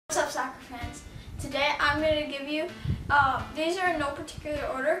What's up, soccer fans? Today I'm going to give you, these are in no particular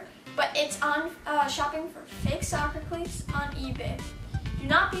order, but it's on shopping for fake soccer cleats on eBay. Do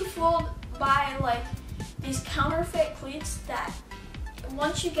not be fooled by like these counterfeit cleats that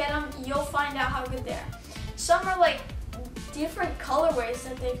once you get them, you'll find out how good they are. Some are like different colorways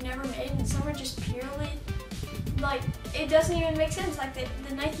that they've never made, and some are just purely like, it doesn't even make sense, like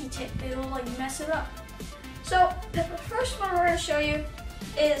the Nike tip, it'll like mess it up. So the first one we're going to show you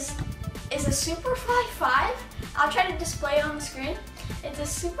is a Superfly 5. I'll try to display it on the screen. It's a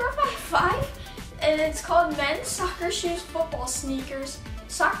Superfly 5, and it's called Men's Soccer Shoes Football Sneakers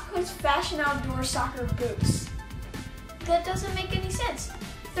Soccer Cleats Fashion Outdoor Soccer Boots. That doesn't make any sense.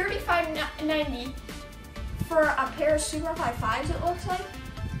 $35.90 for a pair of Superfly 5s, it looks like,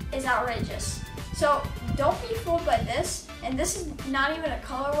 is outrageous. So don't be fooled by this, and this is not even a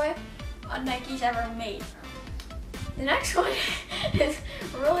colorway Nike's ever made. The next one is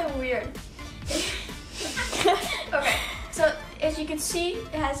really weird. Okay, so as you can see,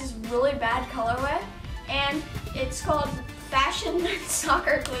 it has this really bad colorway, and it's called Fashion Men's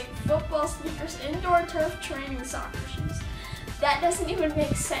Soccer Cleat Football Sneakers Indoor Turf Training Soccer Shoes. That doesn't even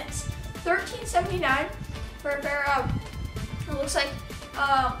make sense. $13.79 for a pair of, it looks like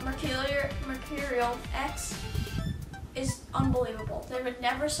Mercurial X. Is unbelievable. They would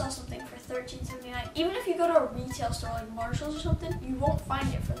never sell something for $13.79. Even if you go to a retail store like Marshall's or something, you won't find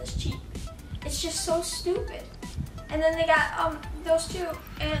it for this cheap. It's just so stupid. And then they got those two,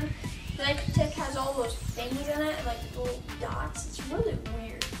 and the Nike tech has all those things in it, like little dots. It's really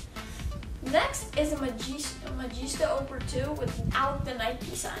weird. Next is a Magista Oprah 2 without the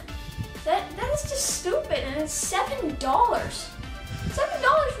Nike sign. That is just stupid, and it's $7.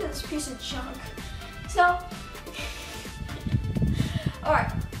 $7 for this piece of junk. So.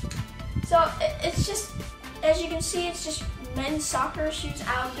 Alright, so it's just, as you can see, it's just men's soccer shoes,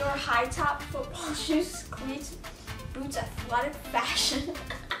 outdoor, high top football shoes, cleats, boots, athletic fashion.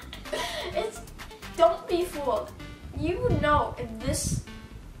 Don't be fooled. You know if this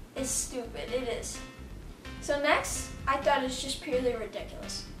is stupid, it is. So next, I thought it's just purely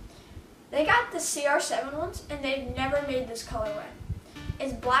ridiculous. They got the CR7 ones, and they've never made this colorway.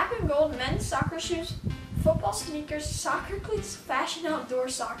 It's black and gold men's soccer shoes, football sneakers, soccer cleats, fashion outdoor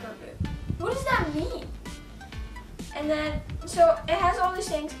soccer boot. What does that mean? And then, so it has all these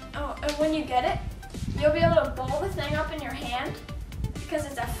things. Oh, and when you get it, you'll be able to ball the thing up in your hand because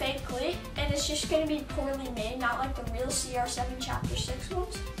it's a fake cleat, and it's just going to be poorly made, not like the real CR7 Chapter 6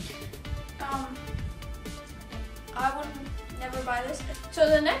 ones. I would never buy this. So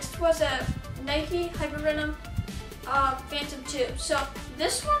the next was a Nike Hypervenom Phantom 2. So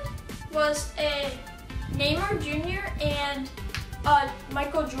this one was a Neymar Jr. and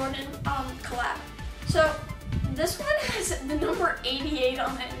Michael Jordan collab. So this one has the number 88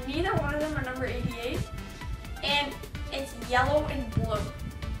 on it. Neither one of them are number 88. And it's yellow and blue.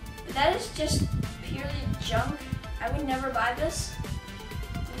 That is just purely junk. I would never buy this.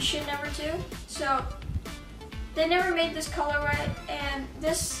 You should never too. So they never made this colorway, and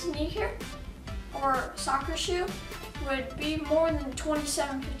this sneaker or soccer shoe would be more than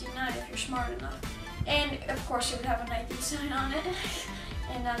 $27.59 if you're smart enough. And of course it would have a Nike sign on it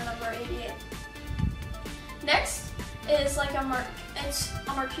and a number 88. Next is like it's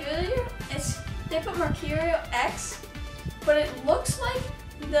a Mercurial. They put Mercurial X, but it looks like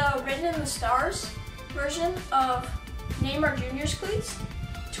the Written in the Stars version of Neymar Jr.'s cleats.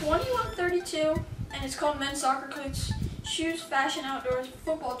 $21.32, and it's called Men's Soccer Cleats Shoes Fashion Outdoors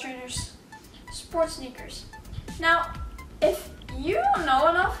Football Trainers Sports Sneakers. Now, if you don't know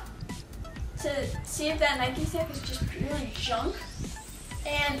enough to see if that Nike tech is just purely junk,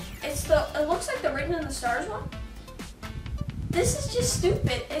 and it looks like the Written in the Stars one, this is just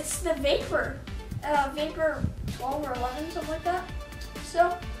stupid. It's the Vapor 12 or 11, something like that.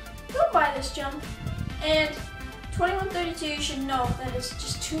 So don't buy this junk. And $21.32, you should know that it's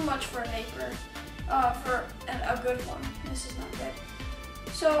just too much for a Vapor, for a good one. This is not good.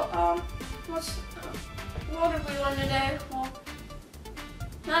 So what did we learn today? Well,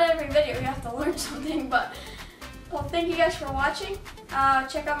 not every video you have to learn something, but well, thank you guys for watching.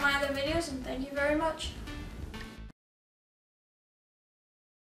 Check out my other videos, and thank you very much.